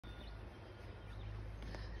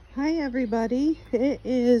Hi everybody, it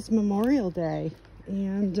is Memorial Day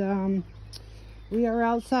and we are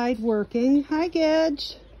outside working. Hi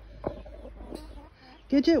Gidget.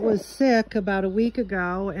 Gidget was sick about a week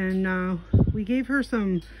ago and we gave her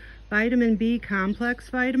some vitamin B complex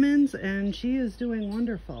vitamins and she is doing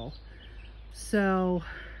wonderful. So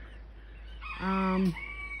I'm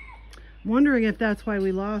wondering if that's why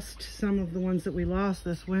we lost some of the ones that we lost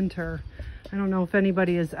this winter. I don't know if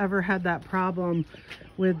anybody has ever had that problem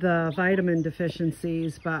with vitamin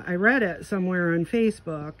deficiencies, but I read it somewhere on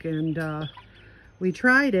Facebook and we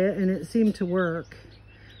tried it and it seemed to work.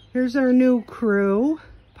 Here's our new crew,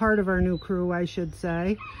 part of our new crew, I should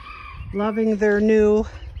say. Loving their new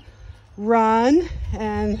run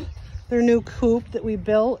and their new coop that we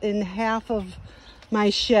built in half of my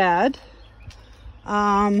shed.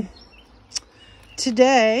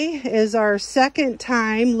 Today is our second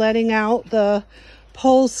time letting out the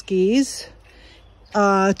polskies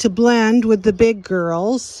to blend with the big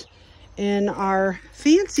girls in our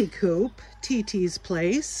fancy coop, TT's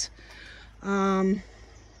place. My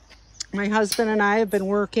husband and I have been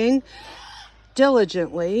working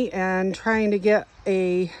diligently and trying to get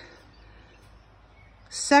a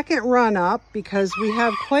second run up because we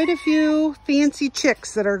have quite a few fancy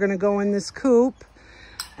chicks that are going to go in this coop.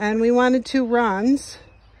 And we wanted 2 runs.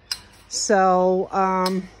 So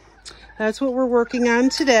that's what we're working on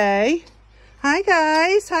today. Hi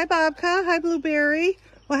guys. Hi Bobka. Hi Blueberry.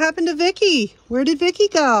 What happened to Vicky? Where did Vicky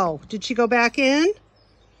go? Did she go back in?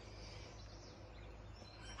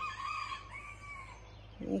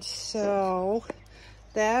 And so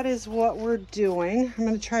that is what we're doing. I'm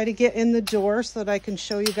going to try to get in the door so that I can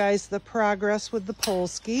show you guys the progress with the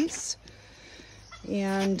polskies.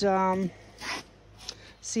 And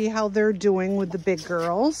see how they're doing with the big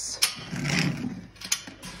girls.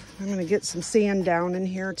 I'm gonna get some sand down in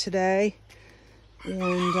here today.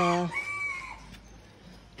 And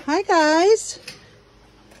hi guys,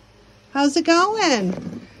 how's it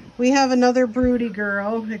going? We have another broody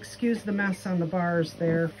girl. Excuse the mess on the bars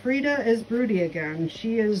there. Frida is broody again.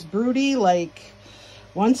 She is broody like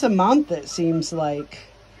once a month, it seems like.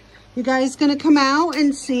 You guys gonna come out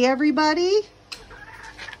and see everybody?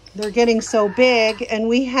 They're getting so big, and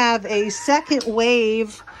we have a second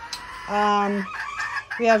wave.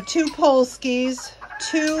 We have 2 polskis,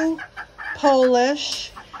 2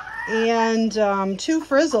 Polish, and 2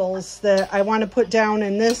 frizzles that I want to put down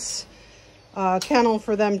in this kennel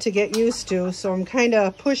for them to get used to. So I'm kind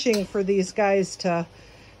of pushing for these guys to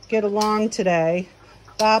get along today.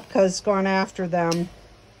 Bobka's gone after them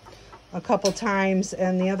a couple times,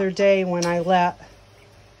 and the other day when I let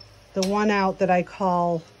the one out that I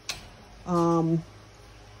call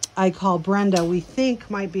Brenda, we think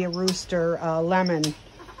might be a rooster, Lemon,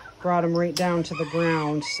 brought him right down to the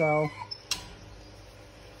ground. So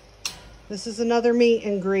this is another meet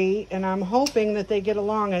and greet, and I'm hoping that they get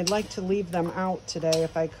along. I'd like to leave them out today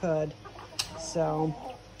if I could. So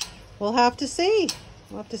we'll have to see.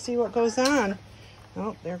 We'll have to see what goes on.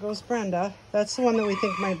 Oh, there goes Brenda. That's the one that we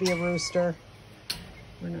think might be a rooster.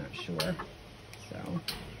 We're not sure. So,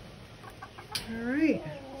 all right.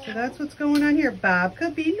 So that's what's going on here.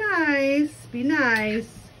 Bobka, be nice. Be nice.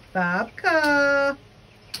 Bobka.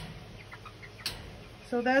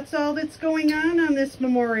 So that's all that's going on this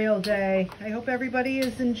Memorial Day. I hope everybody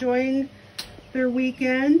is enjoying their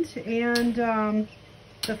weekend and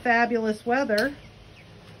the fabulous weather.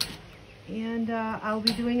 And I'll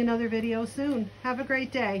be doing another video soon. Have a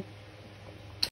great day.